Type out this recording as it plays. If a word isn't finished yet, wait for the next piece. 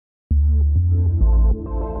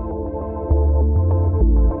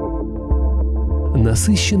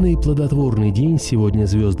насыщенный и плодотворный день сегодня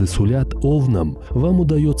звезды сулят Овнам. Вам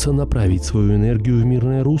удается направить свою энергию в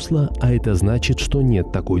мирное русло, а это значит, что нет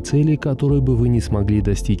такой цели, которую бы вы не смогли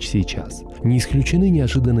достичь сейчас. Не исключены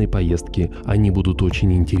неожиданные поездки, они будут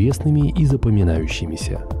очень интересными и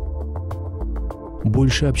запоминающимися.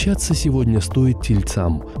 Больше общаться сегодня стоит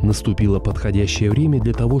тельцам. Наступило подходящее время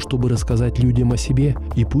для того, чтобы рассказать людям о себе,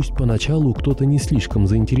 и пусть поначалу кто-то не слишком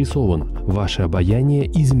заинтересован. Ваше обаяние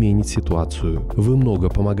изменит ситуацию. Вы много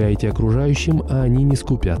помогаете окружающим, а они не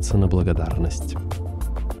скупятся на благодарность.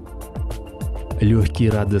 Легкий и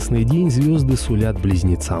радостный день звезды сулят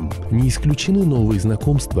близнецам. Не исключены новые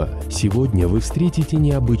знакомства. Сегодня вы встретите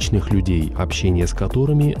необычных людей, общение с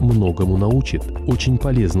которыми многому научит. Очень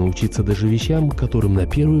полезно учиться даже вещам, которым на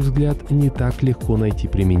первый взгляд не так легко найти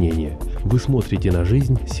применение. Вы смотрите на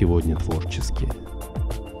жизнь сегодня творчески.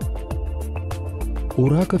 У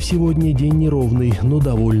раков сегодня день неровный, но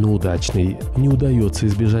довольно удачный. Не удается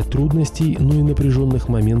избежать трудностей, но и напряженных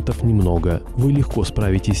моментов немного. Вы легко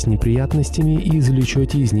справитесь с неприятностями и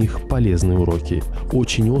извлечете из них полезные уроки.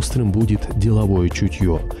 Очень острым будет деловое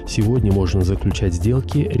чутье. Сегодня можно заключать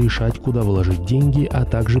сделки, решать, куда вложить деньги, а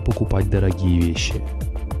также покупать дорогие вещи.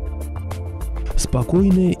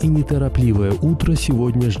 Спокойное и неторопливое утро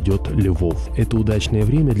сегодня ждет львов. Это удачное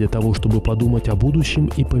время для того, чтобы подумать о будущем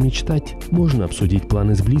и помечтать. Можно обсудить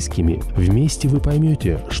планы с близкими. Вместе вы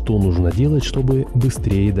поймете, что нужно делать, чтобы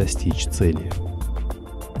быстрее достичь цели.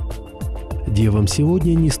 Девам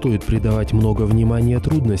сегодня не стоит придавать много внимания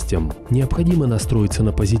трудностям. Необходимо настроиться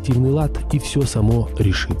на позитивный лад, и все само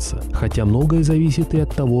решится. Хотя многое зависит и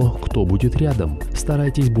от того, кто будет рядом.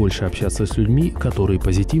 Старайтесь больше общаться с людьми, которые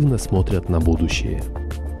позитивно смотрят на будущее.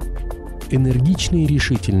 Энергичны и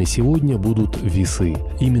решительны сегодня будут весы.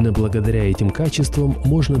 Именно благодаря этим качествам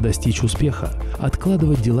можно достичь успеха.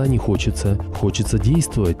 Откладывать дела не хочется, хочется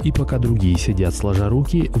действовать, и пока другие сидят сложа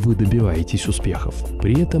руки, вы добиваетесь успехов.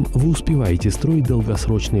 При этом вы успеваете строить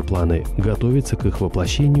долгосрочные планы, готовиться к их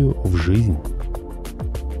воплощению в жизнь.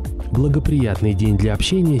 Благоприятный день для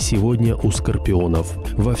общения сегодня у скорпионов.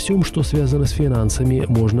 Во всем, что связано с финансами,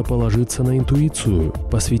 можно положиться на интуицию.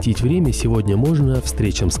 Посвятить время сегодня можно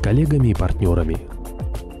встречам с коллегами и партнерами.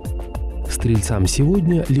 Стрельцам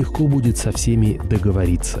сегодня легко будет со всеми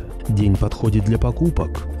договориться. День подходит для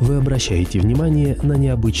покупок. Вы обращаете внимание на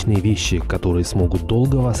необычные вещи, которые смогут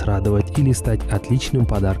долго вас радовать или стать отличным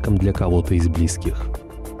подарком для кого-то из близких.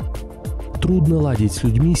 Трудно ладить с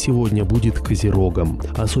людьми сегодня будет козерогам.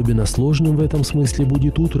 Особенно сложным в этом смысле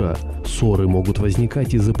будет утро. Ссоры могут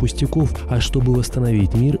возникать из-за пустяков, а чтобы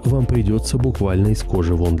восстановить мир, вам придется буквально из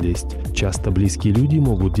кожи вон лезть. Часто близкие люди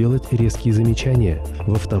могут делать резкие замечания.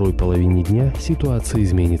 Во второй половине дня ситуация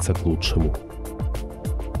изменится к лучшему.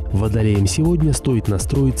 Водолеям сегодня стоит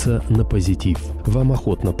настроиться на позитив. Вам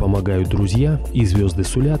охотно помогают друзья, и звезды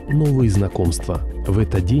сулят новые знакомства. В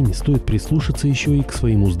этот день стоит прислушаться еще и к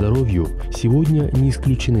своему здоровью. Сегодня не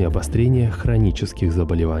исключены обострения хронических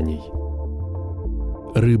заболеваний.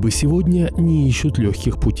 Рыбы сегодня не ищут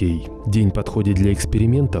легких путей. День подходит для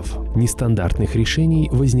экспериментов, нестандартных решений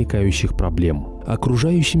возникающих проблем.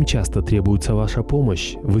 Окружающим часто требуется ваша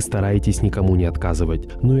помощь. Вы стараетесь никому не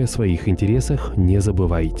отказывать, но и о своих интересах не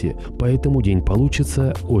забывайте. Поэтому день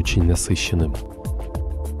получится очень насыщенным.